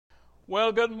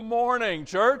Well, good morning,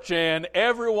 church, and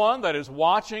everyone that is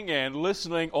watching and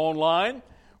listening online.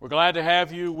 We're glad to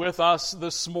have you with us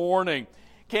this morning.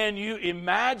 Can you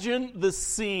imagine the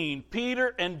scene?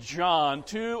 Peter and John,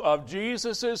 two of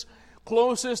Jesus'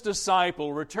 closest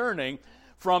disciples, returning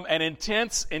from an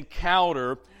intense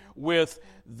encounter with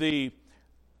the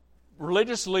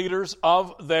religious leaders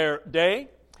of their day,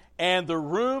 and the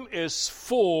room is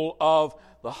full of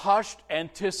the hushed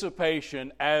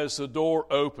anticipation as the door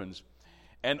opens.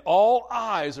 And all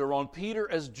eyes are on Peter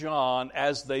as John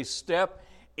as they step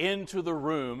into the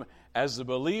room, as the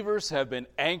believers have been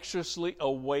anxiously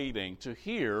awaiting to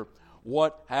hear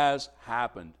what has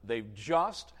happened. They've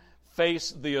just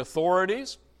faced the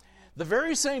authorities, the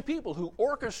very same people who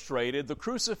orchestrated the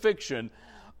crucifixion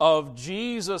of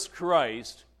Jesus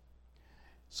Christ.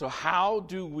 So how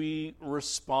do we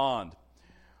respond?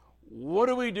 What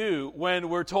do we do when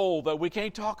we're told that we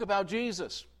can't talk about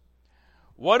Jesus?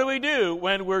 What do we do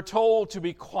when we're told to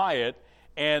be quiet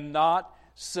and not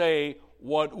say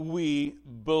what we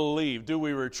believe? Do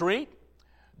we retreat?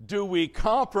 Do we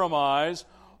compromise?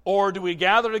 Or do we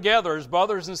gather together as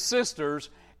brothers and sisters,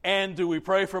 and do we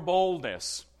pray for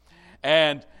boldness?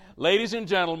 And ladies and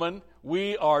gentlemen,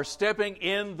 we are stepping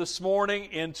in this morning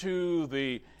into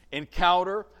the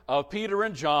encounter of Peter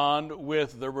and John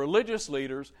with the religious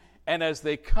leaders, and as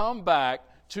they come back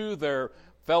to their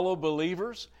fellow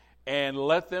believers and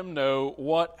let them know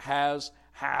what has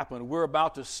happened. We're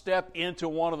about to step into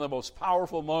one of the most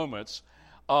powerful moments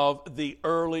of the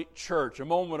early church, a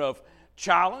moment of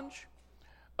challenge,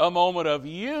 a moment of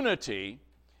unity,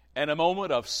 and a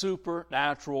moment of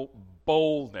supernatural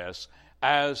boldness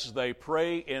as they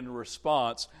pray in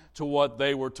response to what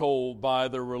they were told by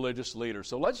the religious leaders.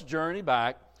 So let's journey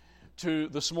back to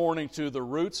this morning to the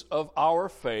roots of our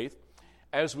faith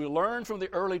as we learn from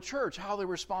the early church how they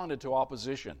responded to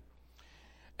opposition.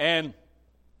 And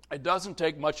it doesn't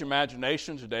take much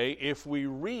imagination today if we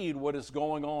read what is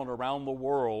going on around the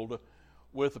world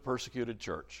with the persecuted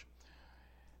church.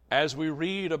 As we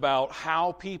read about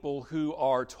how people who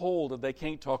are told that they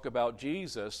can't talk about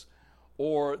Jesus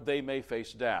or they may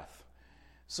face death.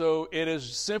 So it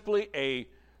is simply a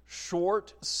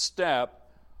short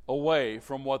step away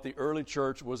from what the early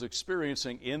church was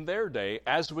experiencing in their day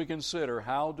as we consider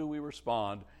how do we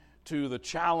respond to the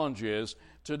challenges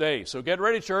today. So get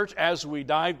ready, church, as we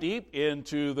dive deep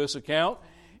into this account,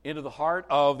 into the heart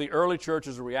of the early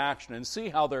church's reaction, and see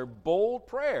how their bold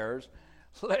prayers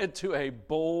led to a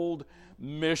bold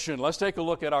mission. Let's take a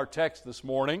look at our text this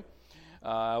morning.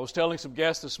 I was telling some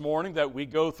guests this morning that we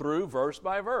go through verse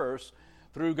by verse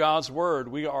through God's Word.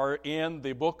 We are in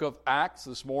the book of Acts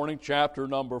this morning, chapter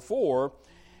number 4,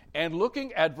 and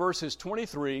looking at verses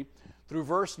 23 through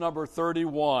verse number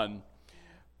 31.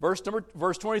 Verse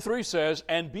 23 says,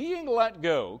 "And being let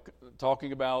go,"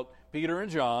 talking about Peter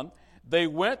and John, "they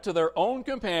went to their own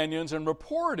companions and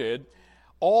reported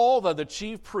all that the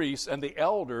chief priests and the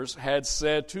elders had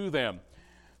said to them.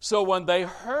 So when they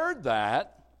heard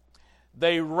that,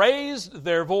 they raised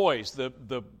their voice."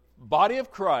 The body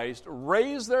of Christ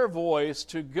raised their voice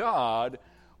to God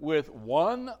with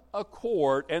one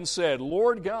accord and said,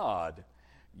 "Lord God,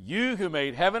 you who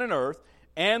made heaven and earth,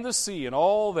 and the sea and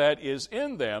all that is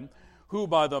in them, who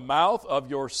by the mouth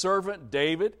of your servant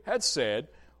David had said,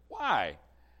 why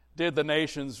did the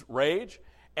nations rage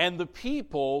and the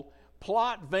people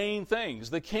plot vain things?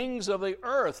 The kings of the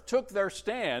earth took their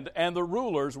stand, and the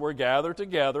rulers were gathered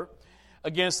together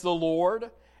against the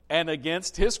Lord and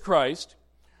against his Christ.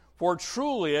 For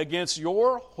truly against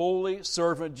your holy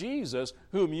servant Jesus,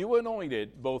 whom you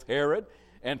anointed, both Herod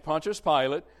and Pontius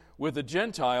Pilate, with the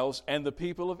Gentiles and the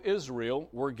people of Israel,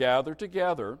 were gathered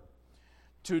together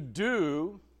to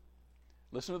do,"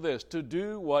 listen to this, "to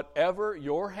do whatever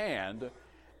your hand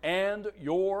and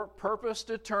your purpose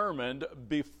determined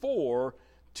before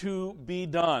to be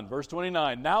done." Verse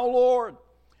 29, "Now, Lord,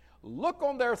 look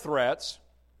on their threats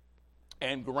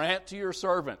and grant to your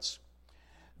servants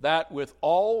that with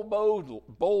all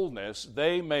boldness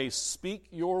they may speak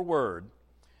your word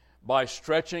by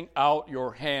stretching out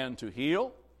your hand to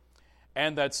heal,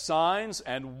 and that signs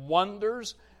and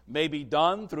wonders may be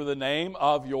done through the name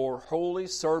of your holy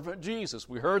servant Jesus."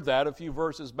 We heard that a few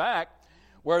verses back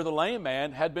where the lame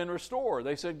man had been restored.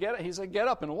 He said, get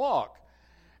up and walk.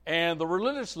 And the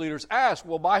religious leaders asked,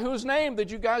 "Well, by whose name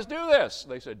did you guys do this?"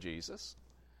 They said, "Jesus."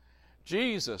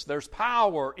 Jesus. There's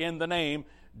power in the name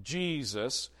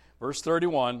Jesus. Verse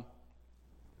 31,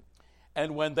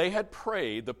 "And when they had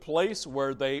prayed, the place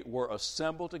where they were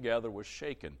assembled together was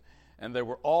shaken, and they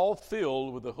were all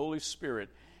filled with the Holy Spirit,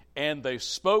 and they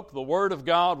spoke the word of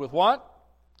God with" what?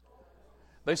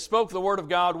 They spoke the word of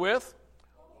God with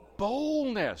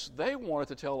boldness. They wanted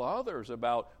to tell others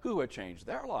about who had changed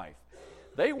their life.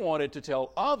 They wanted to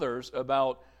tell others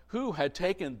about who had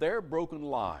taken their broken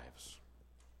lives,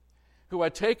 who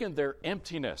had taken their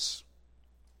emptiness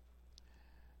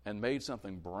and made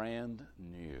something brand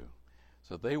new.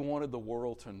 So they wanted the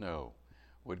world to know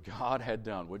what God had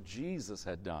done, what Jesus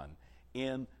had done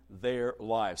in their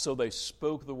lives. So they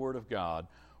spoke the word of God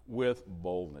with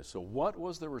boldness. So what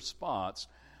was the response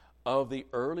of the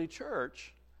early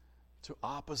church to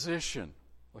opposition?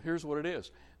 Well, here's what it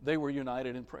is. They were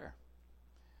united in prayer.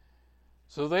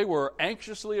 So they were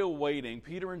anxiously awaiting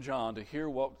Peter and John to hear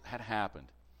what had happened.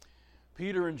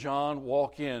 Peter and John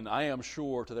walk in, I am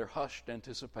sure, to their hushed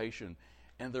anticipation,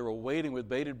 and they're awaiting with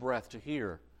bated breath to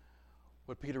hear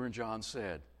what Peter and John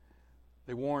said.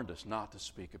 They warned us not to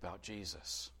speak about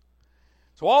Jesus.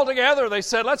 So all together they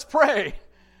said, let's pray.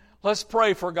 Let's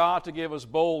pray for God to give us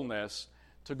boldness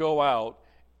to go out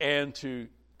and to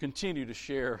continue to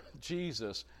share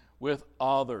Jesus with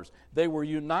others. They were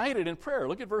united in prayer.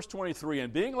 Look at verse 23.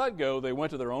 And being let go, they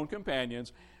went to their own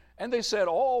companions, and they said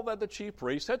all that the chief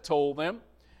priests had told them.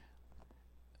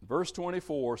 Verse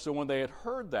 24, so when they had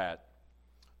heard that,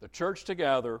 the church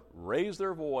together raised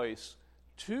their voice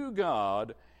to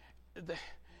God.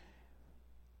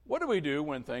 What do we do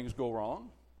when things go wrong?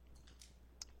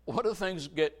 What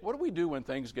do we do when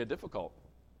things get difficult?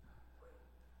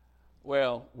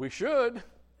 Well, we should.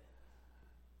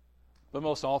 But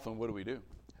most often, what do?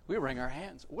 We wring our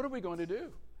hands. What are we going to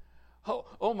do?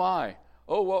 Oh my.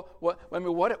 Oh, well,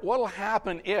 what'll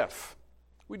happen if?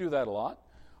 We do that a lot.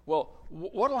 Well,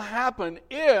 what'll happen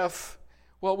if,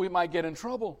 well, we might get in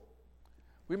trouble.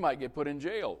 We might get put in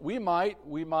jail. We might,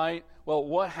 well,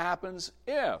 what happens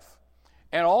if?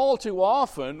 And all too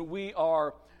often, we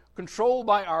are controlled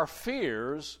by our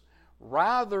fears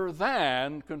rather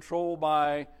than controlled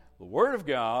by the Word of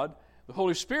God, the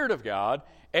Holy Spirit of God.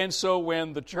 And so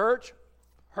when the church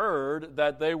heard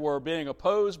that they were being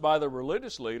opposed by the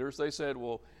religious leaders, they said,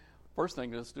 well, first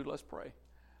thing let's do, let's pray.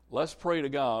 Let's pray to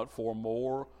God for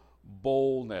more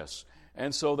boldness.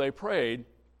 And so they prayed,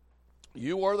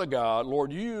 you are the God,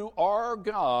 Lord, you are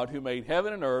God who made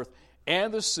heaven and earth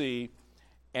and the sea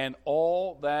and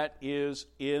all that is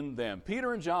in them.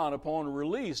 Peter and John, upon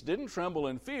release, didn't tremble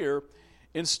in fear.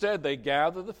 Instead, they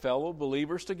gathered the fellow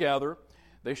believers together.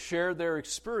 They shared their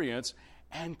experience,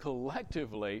 and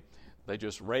collectively, they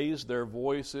just raised their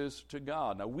voices to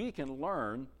God. Now, we can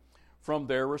learn from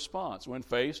their response. When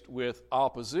faced with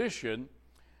opposition,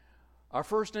 our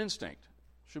first instinct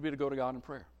should be to go to God in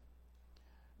prayer.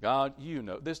 God, you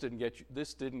know, this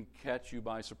didn't catch you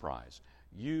by surprise.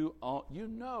 You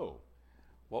know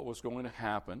what was going to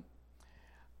happen.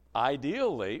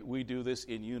 Ideally, we do this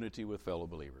in unity with fellow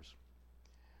believers.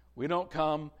 We don't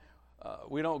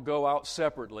go out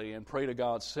separately and pray to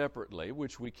God separately,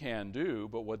 which we can do,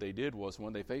 but what they did was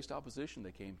when they faced opposition,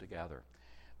 they came together.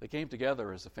 They came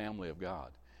together as the family of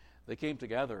God. They came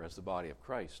together as the body of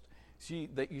Christ.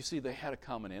 You see, they had a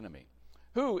common enemy.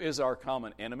 Who is our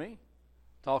common enemy?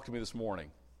 Talk to me this morning.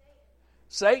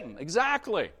 Satan,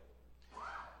 exactly.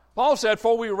 Paul said,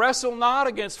 for we wrestle not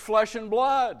against flesh and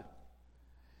blood.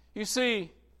 You see,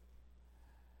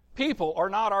 people are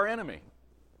not our enemy.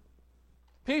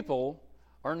 People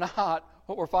are not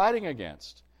what we're fighting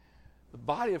against. The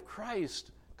body of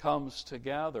Christ comes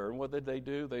together. And what did they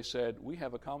do? They said, we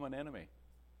have a common enemy.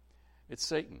 It's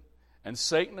Satan. And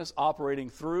Satan is operating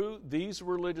through these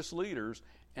religious leaders,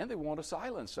 and they want to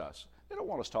silence us. They don't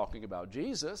want us talking about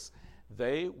Jesus.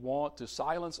 They want to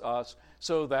silence us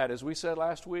so that, as we said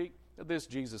last week, this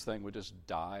Jesus thing would just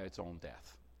die its own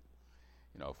death.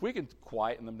 You know, if we can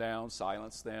quieten them down,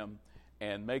 silence them,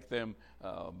 and make them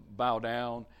bow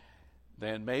down,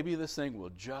 then maybe this thing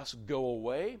will just go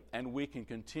away and we can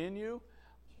continue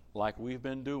like we've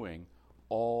been doing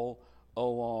all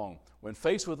along. When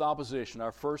faced with opposition,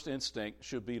 our first instinct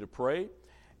should be to pray,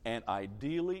 and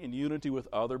ideally in unity with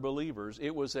other believers.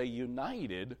 It was a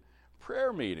united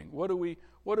prayer meeting. What do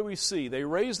we see? They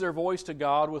raised their voice to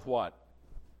God with what?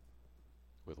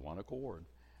 With one accord.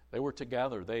 They were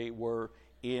together. They were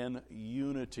in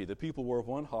unity. The people were of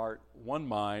one heart, one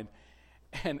mind,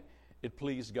 and it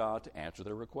pleased God to answer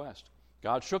their request.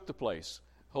 God shook the place.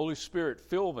 Holy Spirit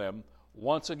filled them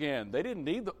once again. They didn't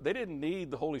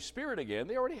need the Holy Spirit again.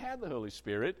 They already had the Holy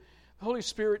Spirit. The Holy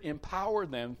Spirit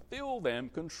empowered them, filled them,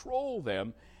 controlled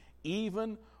them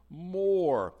even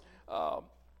more.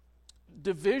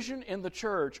 Division in the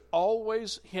church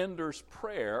always hinders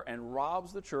prayer and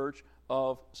robs the church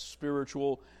of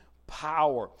spiritual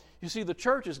power. You see, the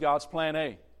church is God's plan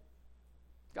A.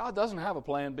 God doesn't have a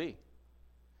plan B.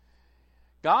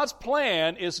 God's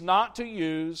plan is not to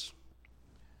use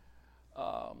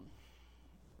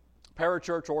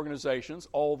parachurch organizations,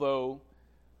 although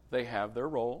they have their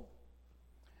role.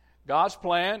 God's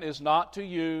plan is not to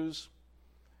use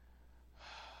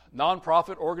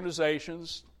nonprofit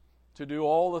organizations to do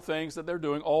all the things that they're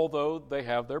doing, although they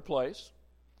have their place.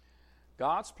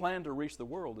 God's plan to reach the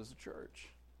world is the church.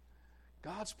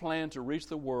 God's plan to reach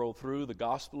the world through the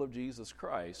gospel of Jesus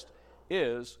Christ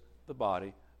is the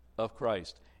body of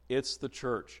Christ. It's the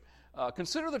church.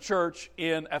 Consider the church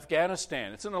in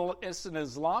Afghanistan. It's an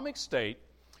Islamic state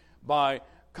by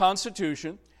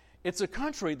constitution. It's a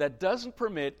country that doesn't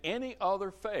permit any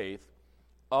other faith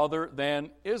other than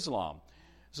Islam.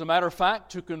 As a matter of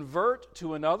fact, to convert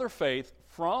to another faith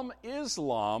from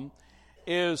Islam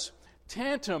is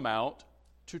tantamount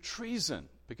to treason,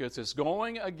 because it's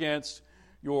going against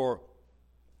your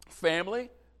family,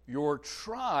 your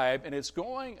tribe, and it's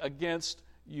going against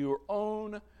your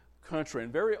own country.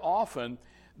 And very often,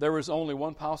 there is only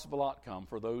one possible outcome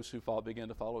for those who begin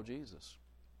to follow Jesus.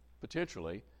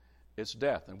 Potentially, it's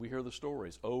death. And we hear the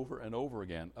stories over and over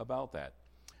again about that.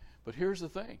 But here's the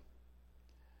thing.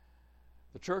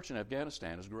 The church in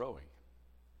Afghanistan is growing,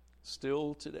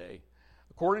 still today.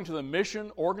 According to the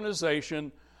mission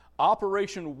organization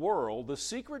Operation World, the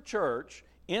secret church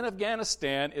in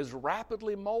Afghanistan is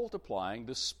rapidly multiplying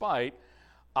despite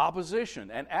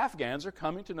opposition, and Afghans are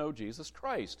coming to know Jesus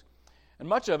Christ. And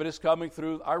much of it is coming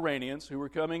through Iranians who are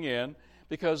coming in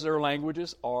because their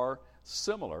languages are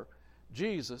similar.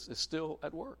 Jesus is still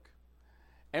at work.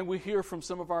 And we hear from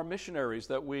some of our missionaries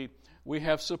that we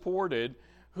have supported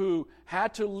who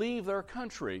had to leave their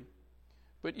country,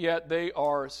 but yet they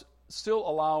are still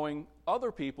allowing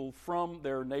other people from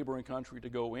their neighboring country to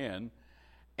go in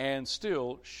and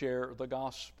still share the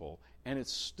gospel. And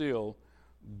it's still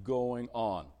going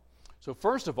on. So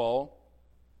first of all,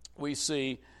 we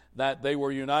see that they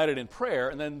were united in prayer.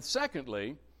 And then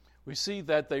secondly, we see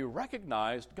that they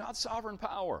recognized God's sovereign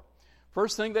power.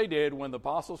 First thing they did when the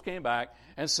apostles came back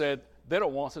and said, they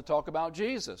don't want us to talk about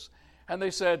Jesus. And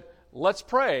they said, let's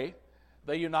pray.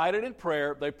 They united in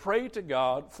prayer. They prayed to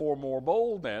God for more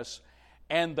boldness.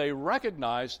 And they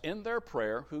recognized in their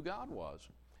prayer who God was.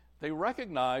 They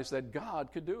recognized that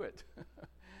God could do it.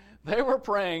 They were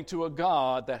praying to a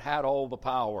God that had all the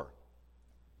power.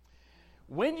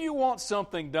 When you want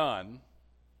something done,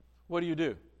 what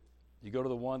do? You go to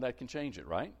the one that can change it,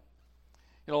 right?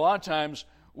 You know, a lot of times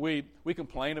we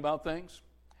complain about things,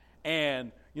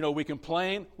 and we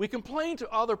complain to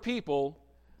other people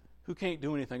who can't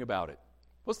do anything about it.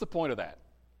 What's the point of that?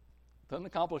 It doesn't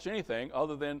accomplish anything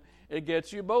other than it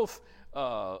gets you both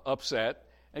upset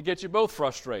and gets you both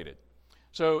frustrated.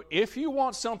 So if you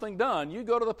want something done, you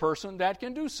go to the person that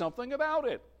can do something about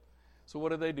it. So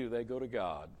what do? They go to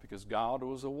God, because God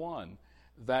was the one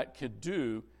that could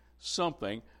do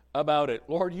something about it.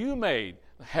 Lord, you made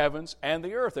the heavens and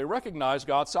the earth. They recognized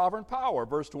God's sovereign power.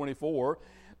 Verse 24,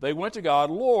 they went to God,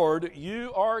 Lord,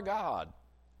 you are God.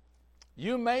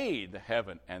 You made the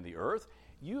heaven and the earth.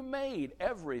 You made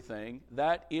everything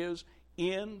that is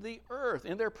in the earth.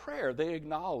 In their prayer, they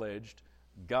acknowledged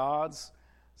God's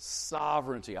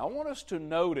sovereignty. I want us to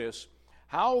notice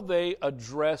how they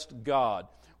addressed God.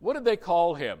 What did they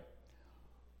call him?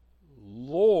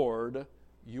 Lord,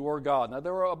 you are God. Now,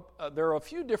 there are a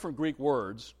few different Greek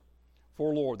words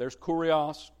for Lord. There's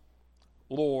kurios,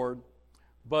 Lord.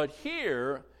 But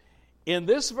here, in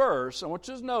this verse, I want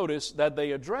you to notice that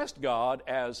they addressed God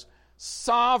as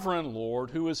sovereign Lord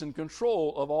who is in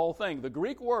control of all things. The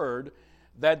Greek word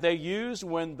that they used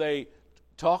when they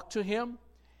talked to him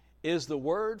is the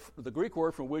Greek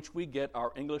word from which we get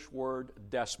our English word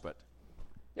despot.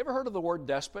 You ever heard of the word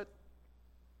despot?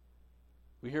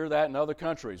 We hear that in other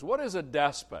countries. What is a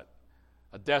despot?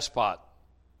 A despot.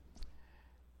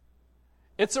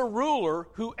 It's a ruler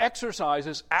who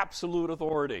exercises absolute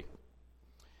authority.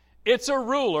 It's a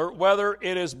ruler, whether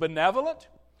it is benevolent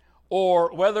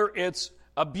or whether it's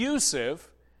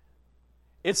abusive,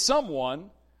 it's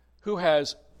someone who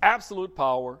has absolute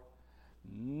power.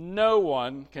 No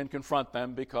one can confront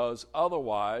them, because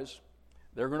otherwise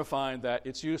they're going to find that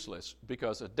it's useless,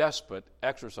 because a despot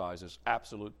exercises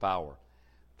absolute power.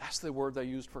 That's the word they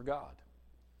used for God.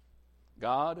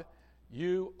 God,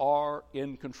 you are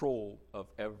in control of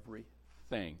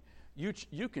everything.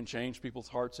 You can change people's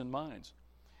hearts and minds.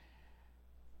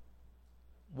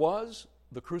 Was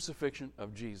the crucifixion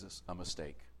of Jesus a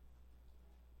mistake?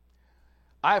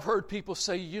 I've heard people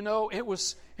say, it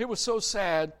was so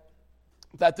sad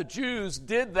that the Jews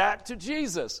did that to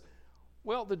Jesus.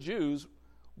 Well, the Jews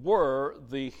were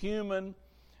the human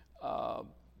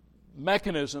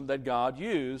mechanism that God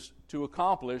used to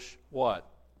accomplish what?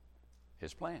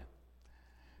 His plan.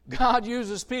 God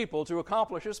uses people to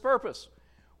accomplish his purpose.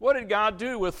 What did God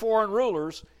do with foreign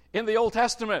rulers in the Old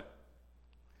Testament?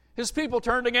 His people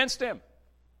turned against him.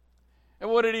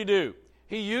 And what did he do?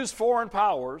 He used foreign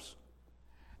powers,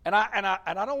 and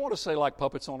I don't want to say like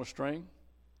puppets on a string,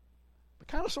 but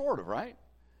kind of sort of, right?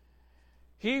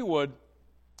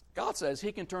 God says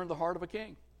he can turn the heart of a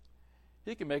king.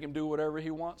 He can make him do whatever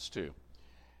he wants to.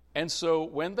 And so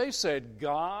when they said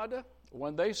the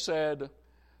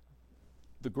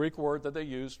Greek word that they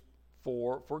used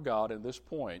for God in this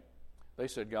point, they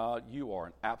said, God, you are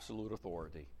an absolute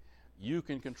authority. You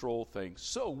can control things.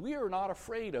 So we are not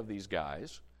afraid of these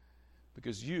guys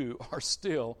because you are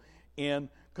still in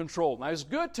control. Now, it's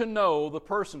good to know the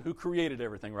person who created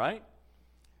everything, right?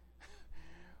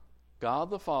 God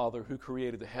the Father who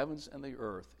created the heavens and the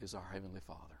earth is our Heavenly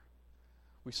Father.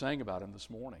 We sang about him this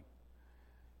morning.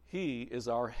 He is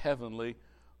our Heavenly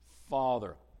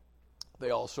Father. They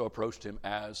also approached him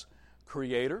as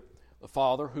Creator, the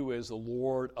Father who is the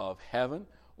Lord of heaven,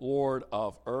 Lord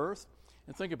of earth.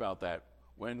 And think about that.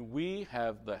 When we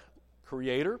have the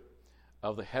Creator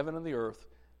of the heaven and the earth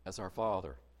as our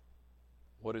Father,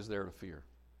 what is there to fear?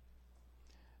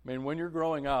 I mean, when you're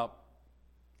growing up,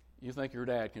 you think your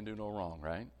dad can do no wrong,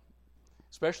 right?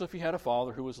 Especially if you had a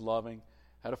father who was loving,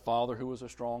 had a father who was a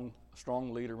strong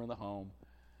leader in the home.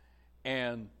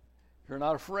 And you're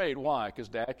not afraid. Why? Because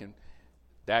dad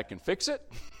can fix it.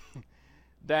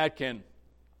 Dad can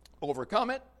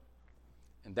overcome it.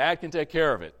 And dad can take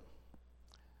care of it.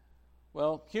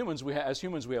 Well, as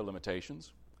humans, we have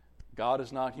limitations. God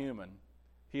is not human.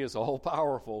 He is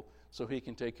all-powerful, so he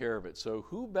can take care of it. So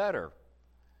who better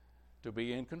to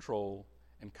be in control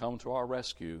and come to our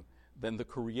rescue than the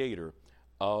Creator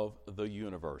of the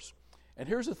universe? And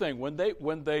here's the thing: when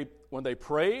they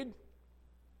prayed,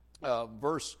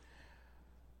 verse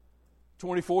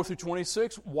 24 through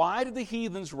 26, why did the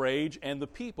heathens rage and the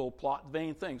people plot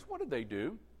vain things? What did they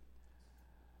do?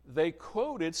 They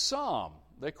quoted Psalm.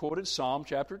 They quoted Psalm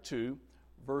chapter 2,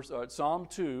 Psalm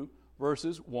 2,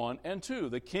 verses 1 and 2.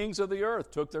 The kings of the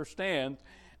earth took their stand,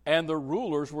 and the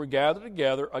rulers were gathered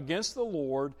together against the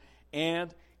Lord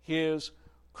and his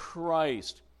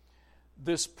Christ.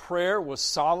 This prayer was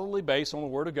solidly based on the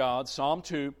Word of God, Psalm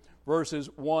 2, verses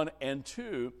 1 and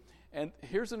 2. And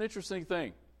here's an interesting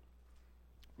thing.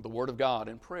 The Word of God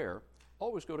and prayer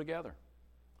always go together.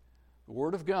 The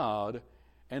Word of God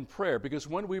and prayer. Because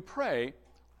when we pray,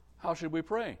 how should we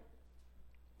pray?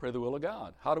 Pray the will of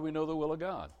God. How do we know the will of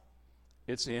God?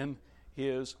 It's in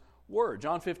His Word.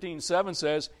 John 15:7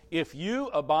 says, if you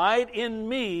abide in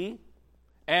me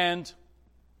and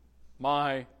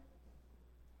my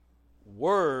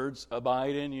words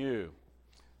abide in you.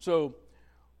 So,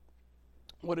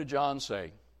 what did John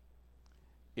say?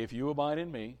 If you abide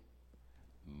in me,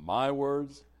 my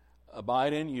words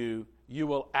abide in you, you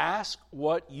will ask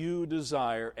what you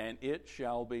desire, and it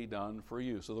shall be done for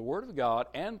you. So the Word of God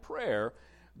and prayer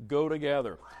go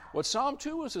together. What Psalm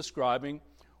 2 was describing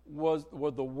was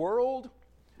the world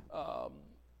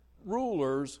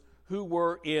rulers who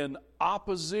were in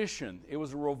opposition. It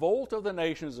was a revolt of the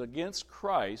nations against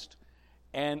Christ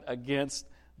and against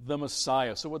the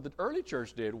Messiah. So what the early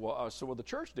church did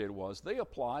was they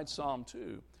applied Psalm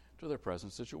 2 to their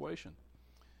present situation.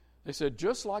 They said,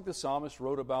 just like the psalmist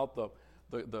wrote about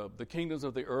the kingdoms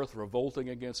of the earth revolting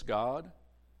against God,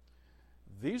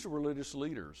 these religious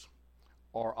leaders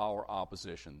are our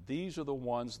opposition. These are the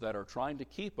ones that are trying to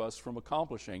keep us from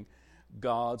accomplishing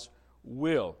God's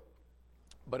will.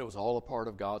 But it was all a part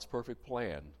of God's perfect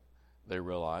plan. They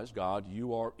realized, God,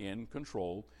 you are in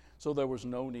control, so there was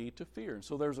no need to fear. And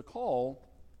so there's a call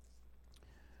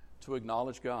to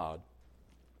acknowledge God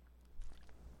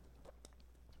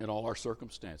in all our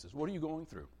circumstances. What are you going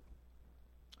through?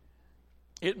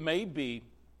 It may be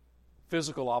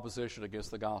physical opposition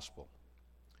against the gospel.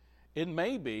 It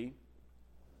may be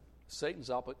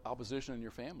Satan's opposition in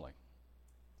your family.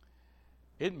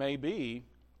 It may be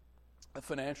a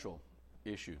financial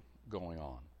issue going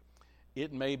on.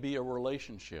 It may be a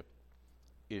relationship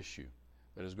issue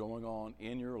that is going on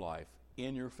in your life,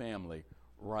 in your family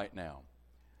right now.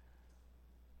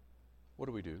 What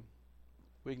do?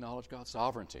 We acknowledge God's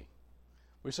sovereignty.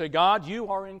 We say, God, you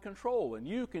are in control, and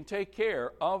you can take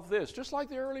care of this, just like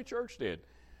the early church did.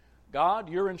 God,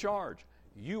 you're in charge.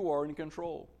 You are in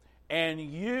control. And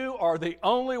you are the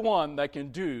only one that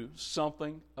can do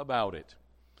something about it.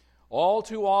 All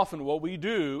too often, what we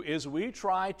do is we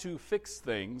try to fix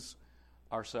things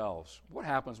ourselves. What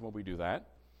happens when we do that?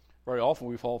 Very often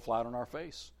we fall flat on our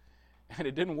face. And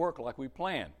it didn't work like we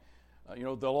planned.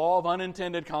 The law of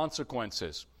unintended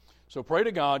consequences. So pray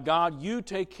to God, God, you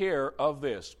take care of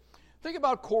this. Think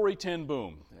about Corrie ten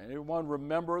Boom. Anyone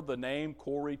remember the name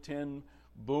Corrie ten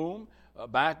Boom,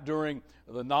 back during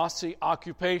the Nazi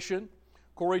occupation.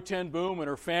 Corrie ten Boom and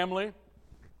her family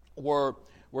were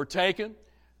taken.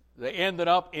 They ended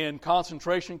up in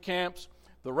concentration camps.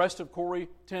 The rest of Corrie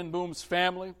ten Boom's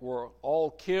family were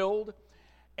all killed.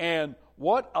 And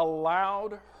what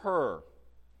allowed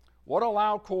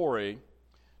Corrie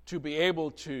to be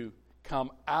able to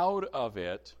come out of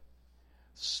it,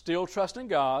 still trusting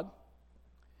God,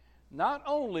 not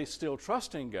only still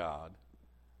trusting God,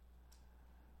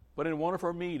 but in one of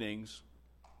her meetings,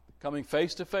 coming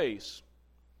face to face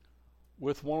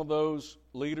with one of those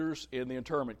leaders in the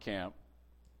internment camp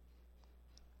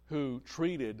who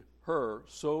treated her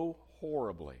so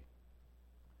horribly.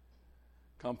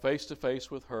 Come face to face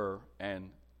with her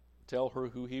and tell her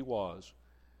who he was.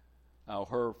 Now,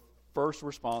 her first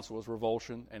response was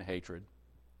revulsion and hatred.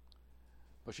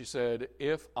 But she said,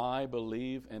 if I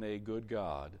believe in a good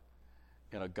God,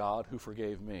 in a God who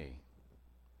forgave me,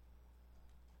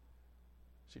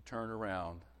 she turned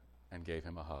around and gave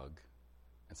him a hug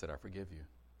and said, I forgive you.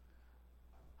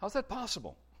 How's that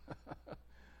possible?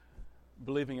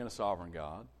 Believing in a sovereign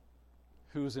God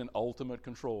who's in ultimate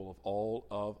control of all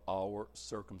of our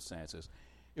circumstances.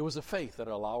 It was a faith that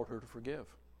allowed her to forgive.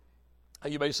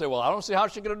 You may say, well, I don't see how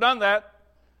she could have done that,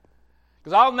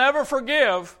 because I'll never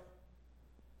forgive.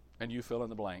 And you fill in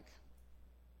the blank.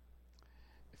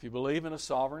 If you believe in a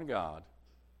sovereign God,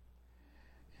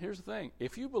 here's the thing.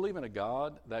 If you believe in a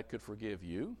God that could forgive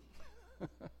you,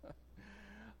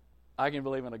 I can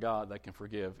believe in a God that can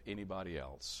forgive anybody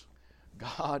else.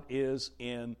 God is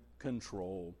in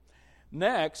control.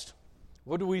 Next,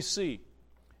 what do we see?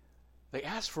 They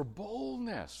asked for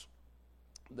boldness.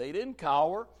 They didn't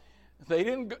cower. They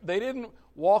didn't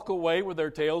walk away with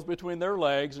their tails between their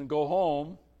legs and go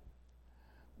home.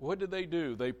 What did they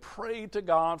do? They prayed to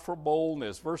God for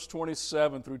boldness. Verse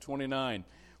 27 through 29.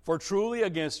 For truly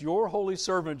against your holy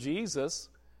servant Jesus,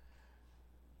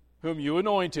 whom you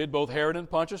anointed, both Herod and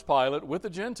Pontius Pilate, with the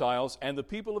Gentiles and the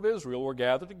people of Israel were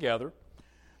gathered together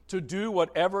to do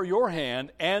whatever your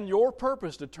hand and your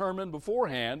purpose determined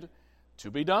beforehand to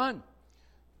be done.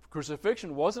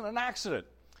 Crucifixion wasn't an accident.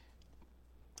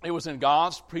 It was in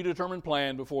God's predetermined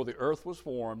plan before the earth was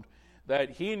formed,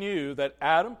 that he knew that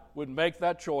Adam would make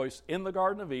that choice in the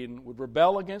Garden of Eden, would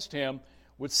rebel against him,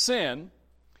 would sin,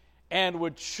 and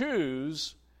would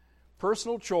choose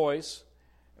personal choice,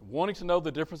 wanting to know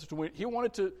the difference between... He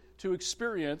wanted to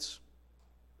experience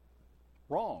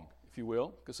wrong, if you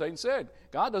will, because Satan said,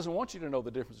 God doesn't want you to know the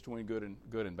difference between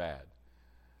good and bad.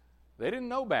 They didn't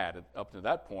know bad up to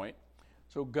that point.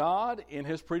 So God, in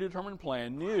his predetermined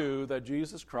plan, knew that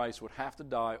Jesus Christ would have to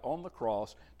die on the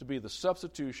cross to be the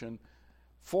substitution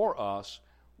for us,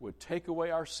 would take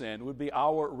away our sin, would be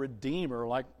our Redeemer,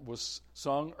 like was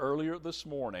sung earlier this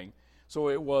morning. So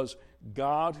it was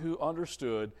God who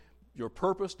understood your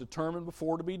purpose determined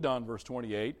before to be done, verse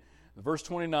 28. Verse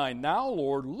 29, now,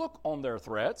 Lord, look on their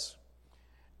threats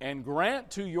and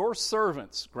grant to your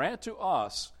servants, grant to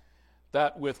us,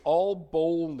 that with all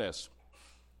boldness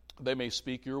they may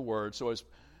speak your word. So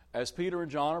as Peter and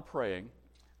John are praying,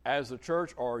 as the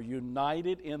church are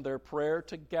united in their prayer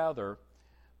together,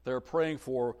 they're praying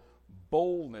for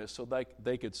boldness so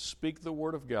they could speak the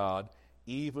word of God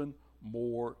even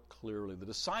more clearly. The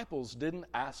disciples didn't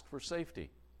ask for safety.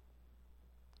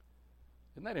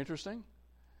 Isn't that interesting?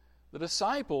 The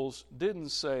disciples didn't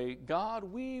say, God,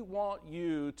 we want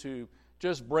you to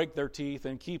just break their teeth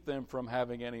and keep them from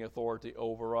having any authority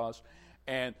over us.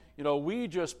 And, we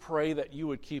just pray that you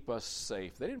would keep us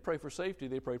safe. They didn't pray for safety,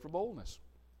 they prayed for boldness.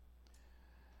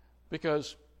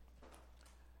 Because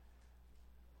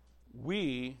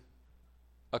we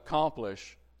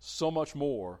accomplish so much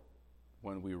more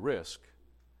when we risk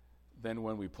than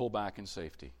when we pull back in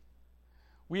safety.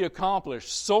 We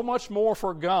accomplish so much more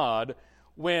for God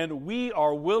when we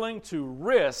are willing to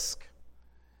risk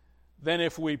than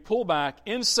if we pull back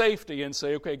in safety and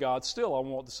say, okay, God, still I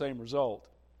want the same result.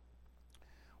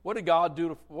 What did God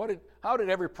do? How did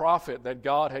every prophet that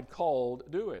God had called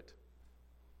do it?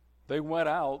 They went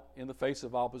out in the face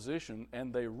of opposition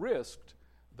and they risked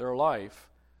their life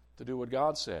to do what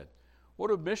God said. What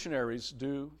do missionaries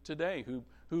do today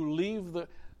who leave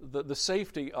the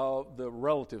safety of the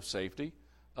relative safety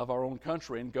of our own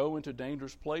country and go into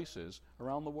dangerous places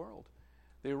around the world?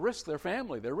 They risk their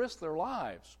family, they risk their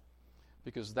lives,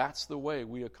 because that's the way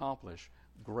we accomplish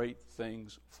great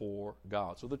things for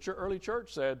God. So the early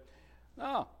church said,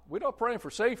 no, we don't pray for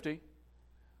safety.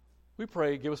 We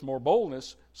pray, give us more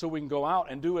boldness so we can go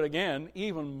out and do it again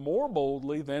even more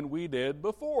boldly than we did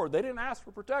before. They didn't ask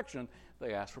for protection,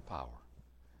 they asked for power.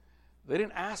 They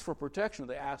didn't ask for protection,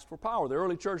 they asked for power. The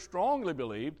early church strongly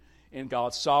believed in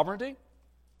God's sovereignty,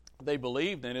 They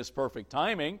believed in His perfect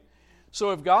timing.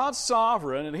 So if God's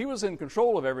sovereign and He was in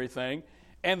control of everything,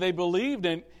 and they believed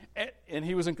in, and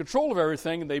He was in control of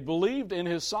everything, and they believed in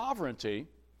His sovereignty,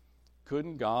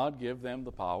 couldn't God give them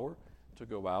the power to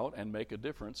go out and make a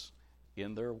difference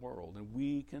in their world? And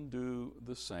we can do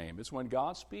the same. It's when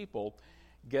God's people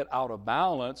get out of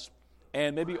balance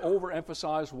and maybe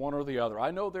overemphasize one or the other.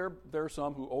 I know there are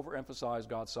some who overemphasize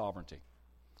God's sovereignty.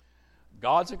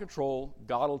 God's in control.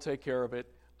 God will take care of it.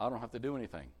 I don't have to do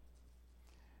anything.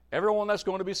 Everyone that's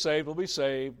going to be saved will be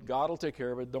saved. God will take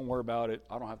care of it. Don't worry about it.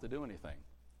 I don't have to do anything.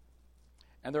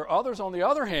 And there are others, on the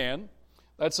other hand,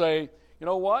 that say, you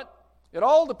know what? It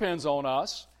all depends on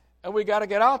us, and we got to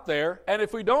get out there, and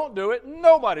if we don't do it,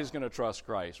 nobody's going to trust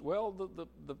Christ. Well,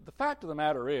 the fact of the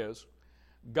matter is,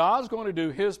 God's going to do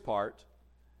His part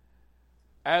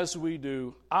as we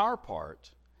do our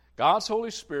part. God's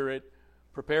Holy Spirit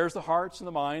prepares the hearts and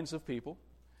the minds of people.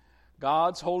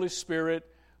 God's Holy Spirit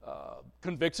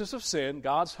convicts us of sin.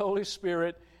 God's Holy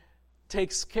Spirit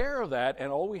takes care of that,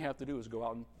 and all we have to do is go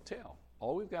out and tell.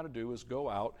 All we've got to do is go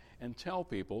out and tell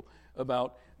people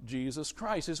about Jesus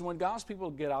Christ. It's when God's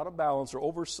people get out of balance or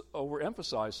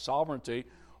overemphasize sovereignty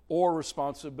or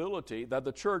responsibility that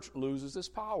the church loses its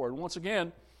power. And once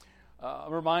again,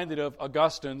 I'm reminded of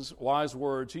Augustine's wise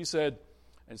words. He said,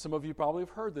 and some of you probably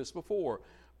have heard this before,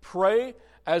 pray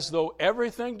as though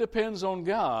everything depends on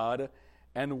God,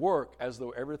 and work as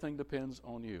though everything depends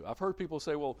on you. I've heard people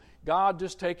say, well, God,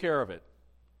 just take care of it.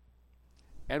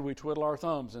 And we twiddle our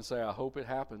thumbs and say, I hope it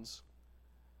happens.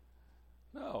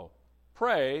 No.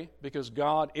 Pray because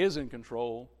God is in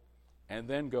control, and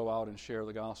then go out and share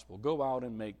the gospel. Go out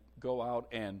and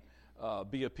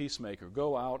be a peacemaker.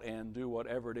 Go out and do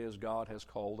whatever it is God has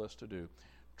called us to do.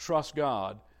 Trust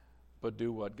God, but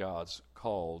do what God's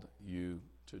called you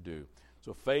to do.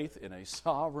 So faith in a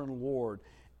sovereign Lord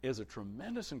is a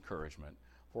tremendous encouragement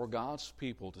for God's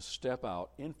people to step out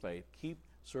in faith, keep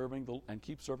serving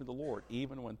the Lord,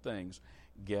 even when things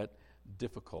get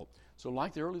difficult. So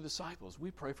like the early disciples,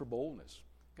 we pray for boldness.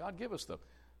 God, give us the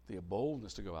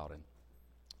boldness to go out and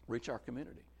reach our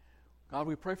community. God,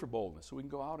 we pray for boldness so we can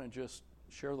go out and just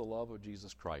share the love of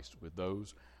Jesus Christ with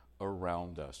those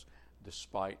around us,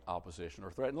 despite opposition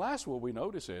or threat. And last, what we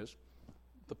notice is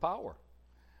the power.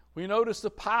 We notice the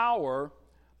power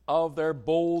of their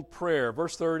bold prayer.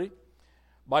 Verse 30,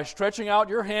 by stretching out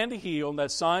your hand to heal, and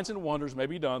that signs and wonders may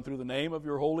be done through the name of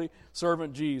your holy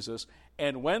servant Jesus.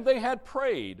 And when they had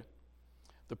prayed,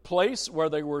 the place where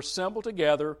they were assembled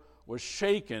together was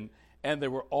shaken, and they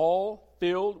were all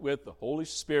filled with the Holy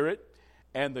Spirit,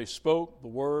 and they spoke the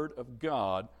word of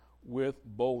God with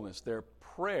boldness. Their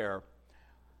prayer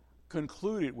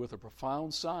concluded with a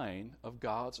profound sign of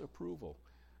God's approval.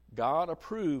 God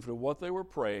approved of what they were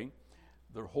praying.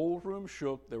 Their whole room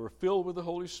shook. They were filled with the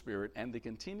Holy Spirit, and they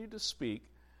continued to speak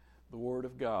the word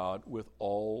of God with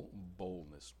all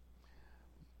boldness.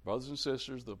 Brothers and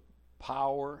sisters, the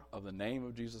power of the name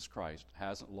of Jesus Christ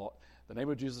hasn't lost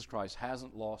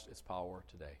its power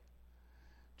today.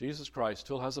 Jesus Christ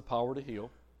still has the power to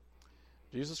heal.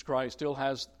 Jesus Christ still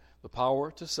has the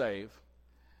power to save.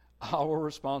 Our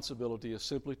responsibility is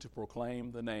simply to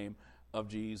proclaim the name of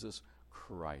Jesus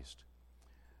Christ.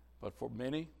 But for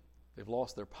many, they've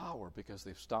lost their power because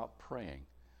they've stopped praying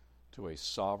to a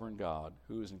sovereign God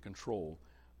who is in control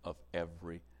of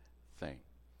everything.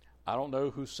 I don't know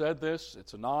who said this.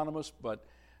 It's anonymous, but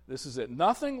this is it.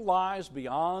 Nothing lies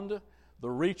beyond the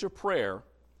reach of prayer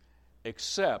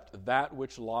except that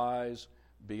which lies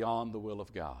beyond the will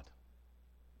of God.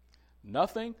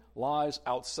 Nothing lies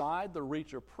outside the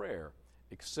reach of prayer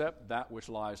except that which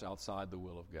lies outside the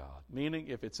will of God. Meaning,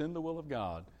 if it's in the will of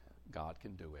God, God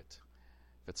can do it.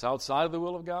 If it's outside of the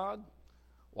will of God,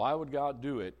 why would God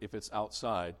do it if it's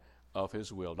outside of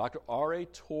His will? Dr. R.A.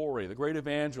 Torrey, the great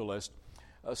evangelist,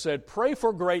 said, pray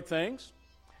for great things,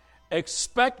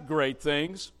 expect great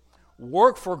things,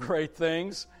 work for great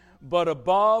things, but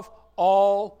above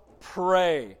all,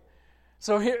 pray.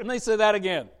 So here, and they say that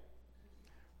again.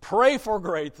 Pray for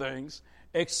great things,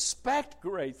 expect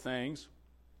great things,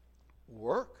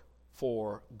 work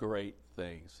for great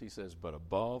things. He says, but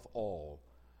above all,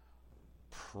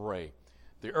 pray.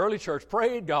 The early church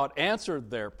prayed, God answered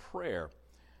their prayer.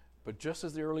 But just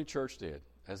as the early church did,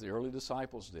 as the early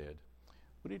disciples did,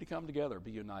 we need to come together,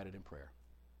 be united in prayer.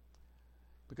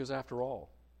 Because after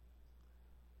all,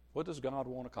 what does God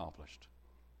want accomplished?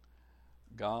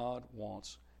 God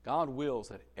wills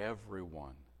that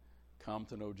everyone come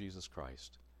to know Jesus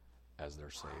Christ as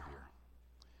their Savior.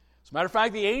 As a matter of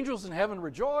fact, the angels in heaven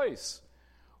rejoice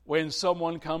when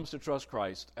someone comes to trust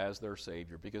Christ as their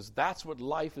Savior, because that's what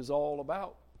life is all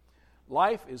about.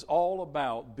 Life is all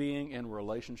about being in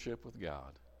relationship with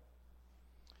God.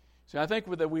 See, I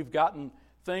think that we've gotten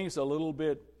things a little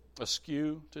bit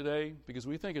askew today because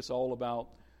we think it's all about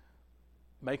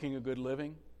making a good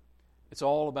living. It's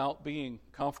all about being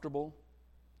comfortable.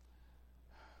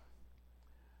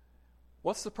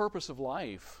 What's the purpose of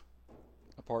life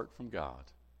apart from God?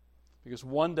 Because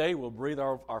one day we'll breathe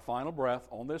our final breath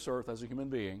on this earth as a human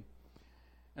being.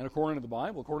 And according to the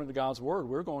Bible, according to God's Word,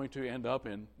 we're going to end up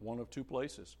in one of two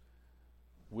places.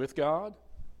 With God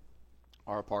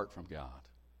or apart from God.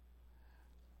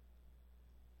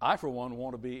 I, for one,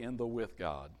 want to be in the with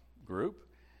God group.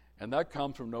 And that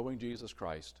comes from knowing Jesus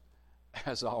Christ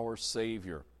as our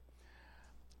Savior.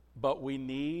 But we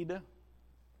need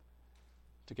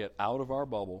to get out of our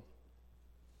bubble,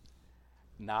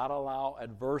 not allow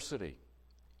adversity,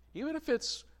 even if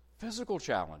it's physical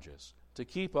challenges, to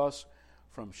keep us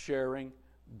from sharing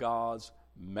God's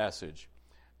message.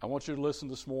 I want you to listen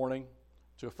this morning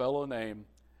to a fellow named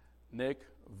Nick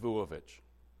Vujovic.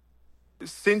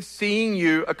 Since seeing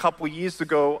you a couple years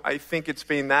ago, I think it's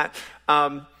been that,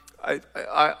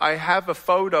 I have a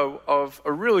photo of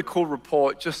a really cool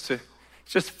report, just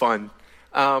fun.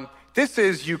 This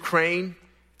is Ukraine.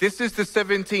 This is the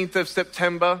 17th of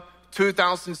September,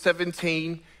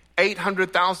 2017.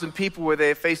 800,000 people were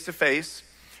there face to face.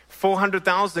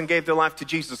 400,000 gave their life to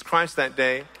Jesus Christ that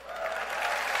day.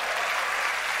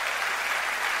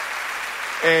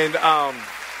 And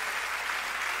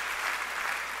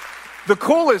the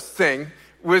coolest thing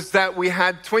was that we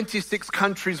had 26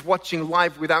 countries watching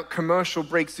live without commercial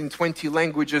breaks in 20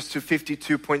 languages to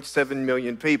 52.7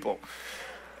 million people.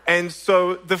 And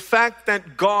so the fact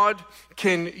that God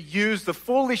can use the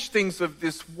foolish things of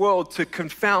this world to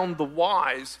confound the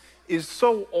wise is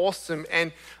so awesome.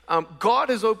 And God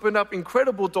has opened up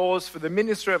incredible doors for the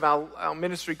ministry of our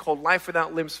ministry called Life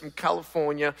Without Limbs from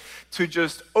California to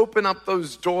just open up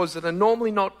those doors that are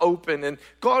normally not open. And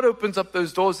God opens up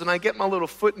those doors and I get my little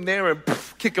foot in there and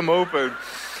kick them open.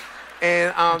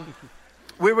 And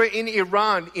we were in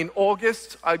Iran in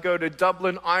August. I go to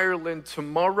Dublin, Ireland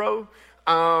tomorrow.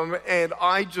 And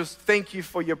I just thank you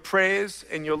for your prayers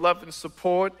and your love and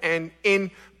support. And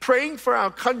in praying for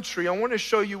our country, I want to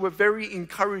show you a very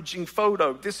encouraging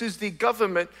photo. This is the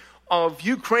government of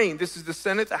Ukraine. This is the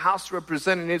Senate, the House of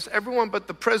Representatives. Everyone but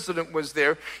the president was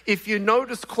there. If you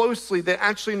notice closely, they're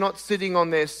actually not sitting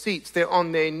on their seats. They're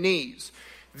on their knees.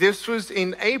 This was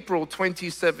in April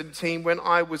 2017 when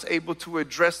I was able to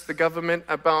address the government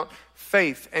about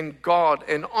faith and God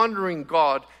and honoring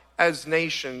God as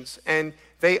nations. And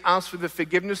they asked for the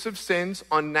forgiveness of sins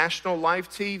on national live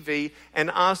TV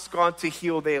and asked God to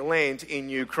heal their land in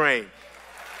Ukraine.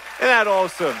 Isn't that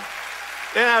awesome?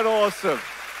 Isn't that awesome?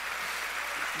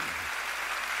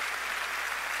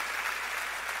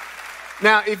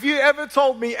 Now, if you ever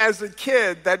told me as a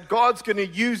kid that God's going to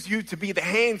use you to be the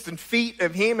hands and feet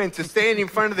of Him and to stand in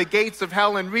front of the gates of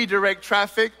hell and redirect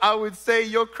traffic, I would say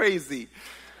you're crazy.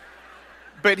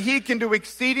 But He can do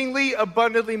exceedingly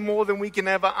abundantly more than we can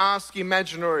ever ask,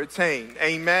 imagine, or attain.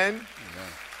 Amen? Amen.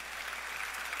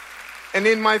 And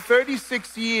in my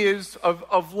 36 years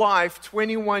of life,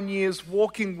 21 years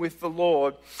walking with the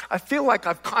Lord, I feel like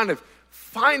I've kind of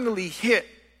finally hit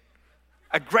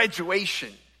a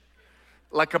graduation,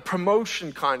 like a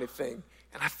promotion kind of thing.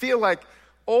 And I feel like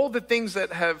all the things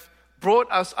that have brought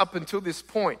us up until this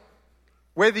point,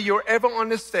 whether you're ever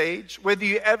on a stage, whether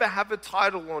you ever have a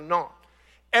title or not,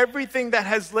 everything that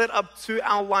has led up to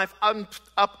our life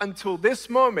up until this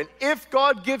moment, if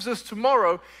God gives us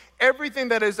tomorrow, everything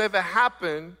that has ever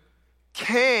happened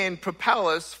can propel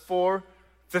us for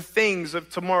the things of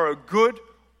tomorrow, good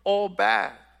or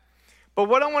bad. But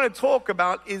what I want to talk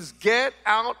about is get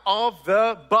out of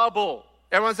the bubble.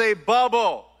 Everyone say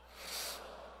bubble.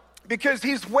 Because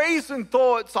His ways and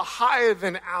thoughts are higher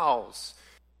than ours.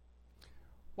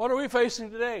 What are we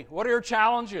facing today? What are your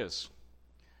challenges?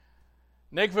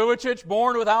 Nick Vujovic,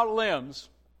 born without limbs,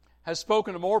 has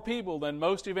spoken to more people than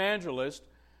most evangelists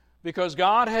because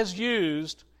God has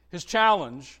used his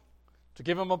challenge to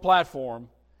give him a platform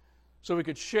so he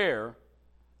could share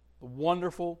the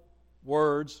wonderful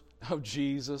words of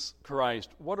Jesus Christ.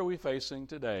 What are we facing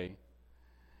today?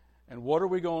 And what are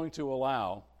we going to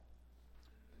allow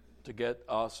to get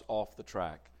us off the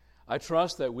track? I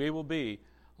trust that we will be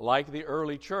like the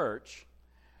early church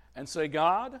and say,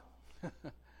 God,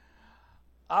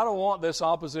 I don't want this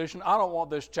opposition. I don't want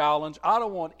this challenge. I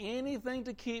don't want anything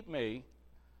to keep me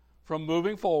from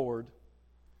moving forward,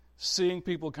 seeing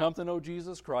people come to know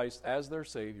Jesus Christ as their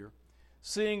Savior,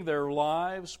 seeing their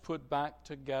lives put back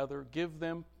together, give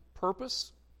them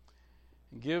purpose,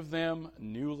 Give them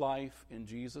new life in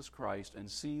Jesus Christ and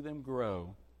see them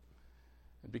grow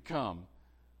and becoming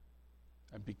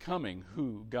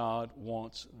who God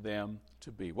wants them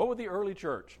to be. What would the early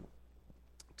church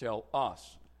tell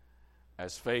us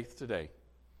as faith today?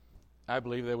 I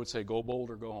believe they would say, go bold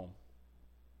or go home.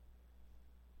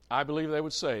 I believe they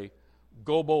would say,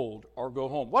 go bold or go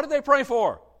home. What did they pray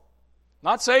for?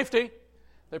 Not safety.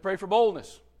 They prayed for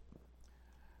boldness.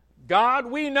 God,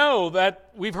 we know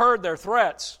that we've heard their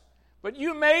threats, but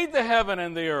you made the heaven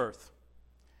and the earth.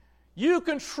 You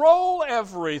control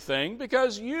everything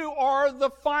because you are the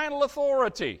final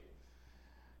authority.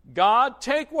 God,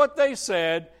 take what they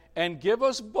said and give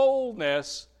us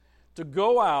boldness to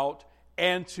go out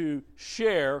and to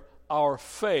share our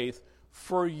faith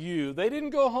for you. They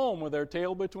didn't go home with their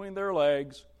tail between their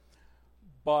legs,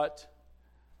 but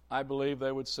I believe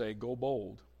they would say, go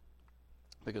bold,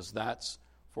 because that's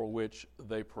for which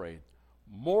they prayed.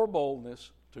 More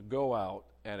boldness to go out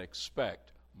and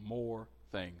expect more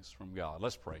things from God.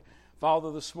 Let's pray.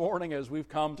 Father, this morning as we've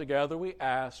come together, we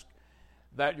ask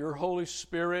that your Holy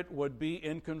Spirit would be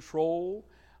in control.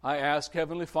 I ask,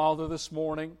 Heavenly Father, this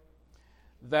morning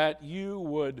that you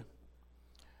would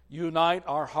unite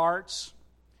our hearts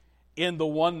in the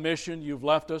one mission you've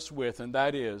left us with, and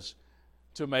that is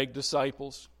to make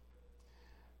disciples.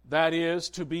 That is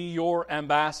to be your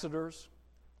ambassadors.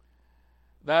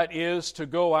 That is to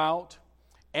go out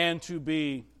and to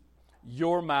be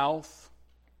your mouth,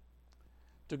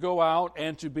 to go out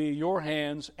and to be your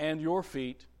hands and your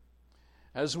feet,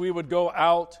 as we would go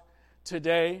out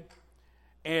today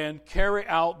and carry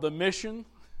out the mission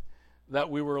that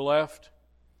we were left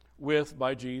with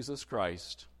by Jesus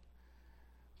Christ,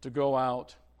 to go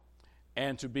out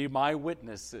and to be my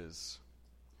witnesses,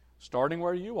 starting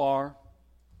where you are,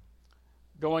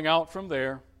 going out from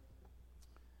there,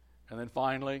 and then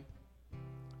finally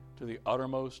to the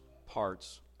uttermost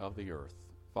parts of the earth.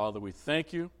 Father, we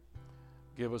thank you.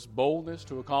 Give us boldness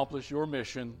to accomplish your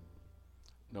mission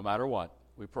no matter what,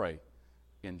 we pray.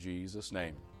 In Jesus'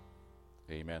 name,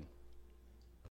 amen.